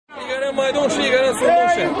Here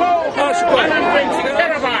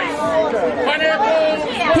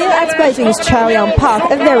at Beijing's Chaoyang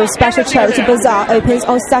Park, a very special charity bazaar opens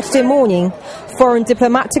on Saturday morning. Foreign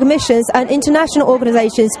diplomatic missions and international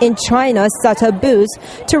organizations in China set up booths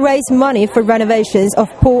to raise money for renovations of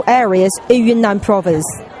poor areas in Yunnan province.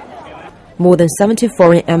 More than 70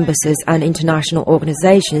 foreign embassies and international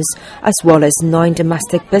organizations, as well as 9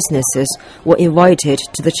 domestic businesses, were invited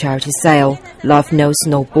to the charity sale, Love Knows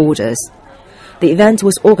No Borders. The event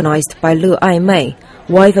was organized by Le Aimei,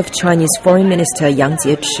 wife of Chinese Foreign Minister Yang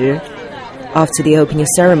Jiechi. After the opening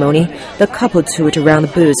ceremony, the couple toured around the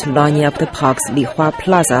booths lining up the park's Lihua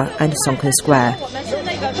Plaza and Songken Square.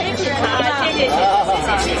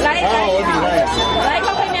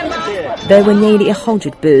 There were nearly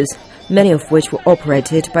 100 booths, many of which were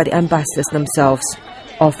operated by the ambassadors themselves,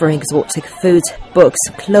 offering exotic foods, books,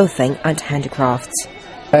 clothing and handicrafts.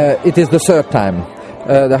 It is the third time.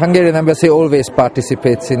 The Hungarian embassy always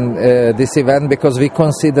participates in this event because we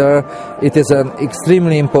consider it is an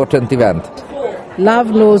extremely important event. Love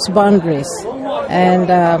knows boundaries,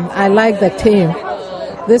 and I like the theme.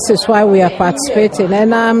 This is why we are participating,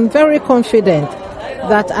 and I'm very confident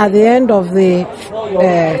that at the end of the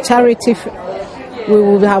charity we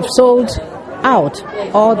will have sold out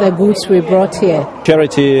all the goods we brought here.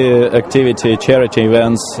 Charity activity, charity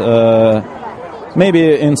events,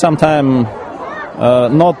 maybe in some time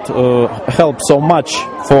not help so much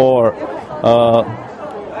for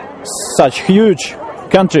such huge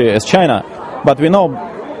country as China, but we know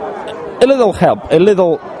a little help, a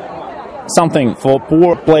little something for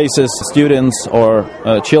poor places, students or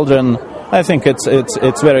children. I think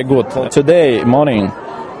it's very good. Today morning,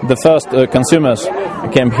 the first consumers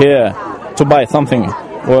came here to buy something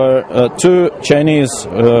were 2 Chinese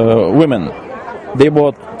women. They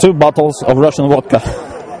bought 2 bottles of Russian vodka.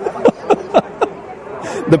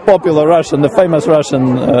 The popular Russian, the famous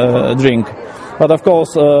Russian drink. But of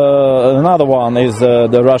course, another one is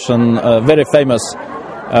the Russian very famous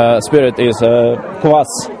spirit is kvass.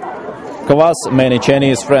 Kvass, many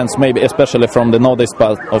Chinese friends, maybe especially from the northeast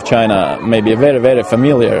part of China, maybe very, very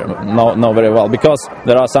familiar, know very well, because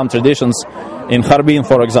there are some traditions in Harbin,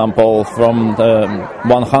 for example, from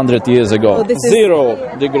 100 years ago. So 0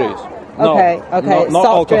 degrees. Okay, okay. No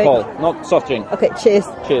soft alcohol, drink. not soft drink. Okay, cheers.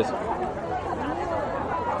 Cheers.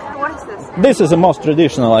 What is this? This is the most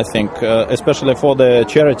traditional, I think, especially for the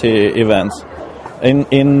charity events.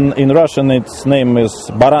 In Russian, its name is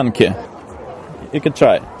baranki. You can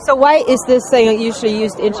try. So why is this thing usually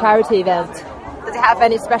used in charity events? Does it have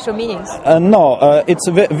any special meanings? No, it's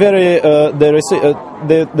very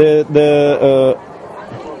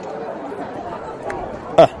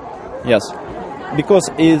yes, because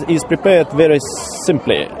it is prepared very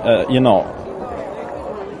simply.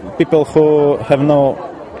 People who have no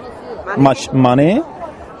much money,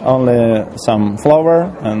 only some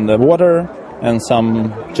flour and water and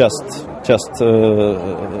some just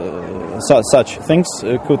such things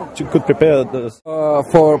could prepare this.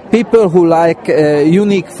 For people who like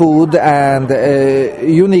unique food and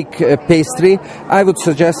unique pastry, I would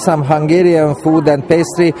suggest some Hungarian food and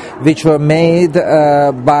pastry which were made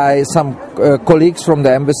by some colleagues from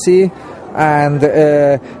the embassy, and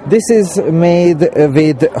this is made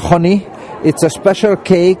with honey. It's a special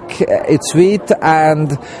cake, it's sweet,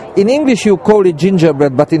 and in English you call it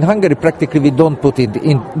gingerbread, but in Hungary practically we don't put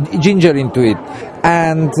ginger into it.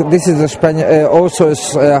 And this is also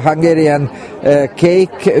a Hungarian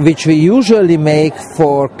cake which we usually make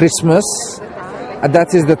for Christmas, and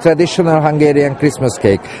that is the traditional Hungarian Christmas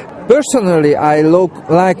cake. Personally, I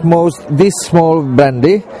like most this small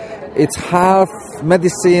brandy. It's half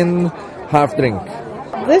medicine, half drink.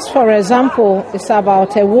 This, for example, is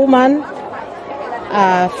about a woman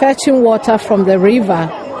fetching water from the river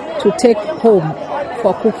to take home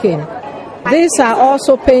for cooking. These are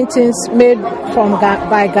also paintings made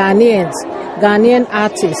by Ghanaian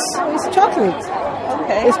artists. It's chocolate.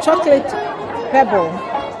 Okay. It's chocolate pebble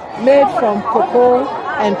made from cocoa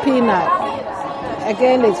and peanut.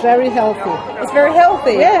 Again, it's very healthy. It's very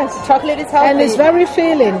healthy? Yes. Chocolate is healthy. And it's very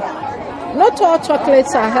filling. Not all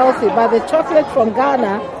chocolates are healthy, but the chocolate from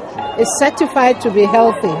Ghana is certified to be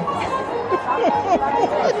healthy.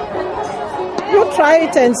 You try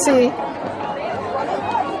it and see.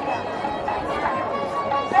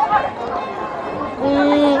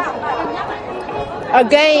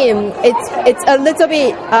 Again, it's a little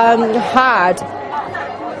bit hard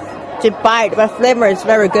to bite, but flavor is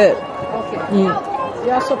very good. Okay.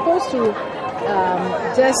 You are supposed to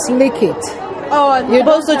just lick it. Oh, you're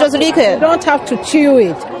supposed to just lick it? You don't have to chew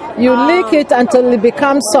it. You lick it until it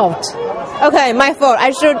becomes soft. Okay, my fault. I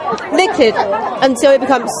should lick it until it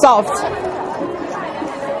becomes soft.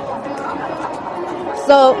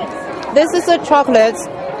 So, this is a chocolate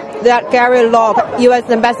that Gary Locke, U.S.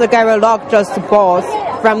 Ambassador Gary Locke, just bought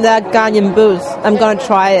from that Ghanaian booth. I'm gonna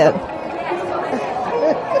try it.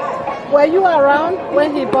 Were you around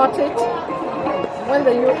when he bought it?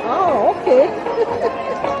 Oh, okay.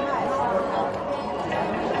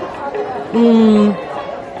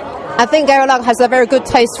 I think Gary Locke has a very good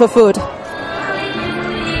taste for food.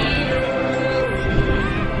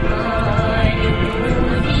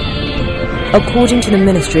 According to the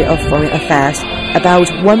Ministry of Foreign Affairs, about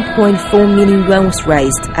 1.4 million yuan was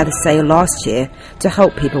raised at the sale last year to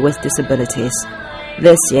help people with disabilities.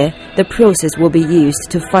 This year, the proceeds will be used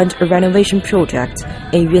to fund a renovation project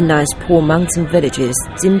in Yunnan's poor mountain villages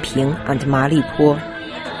Jinping and Malipo.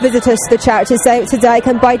 Visitors to the charity sale today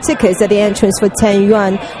can buy tickets at the entrance for 10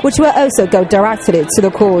 yuan, which will also go directly to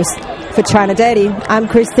the cause. For China Daily, I'm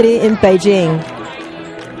Christy in Beijing.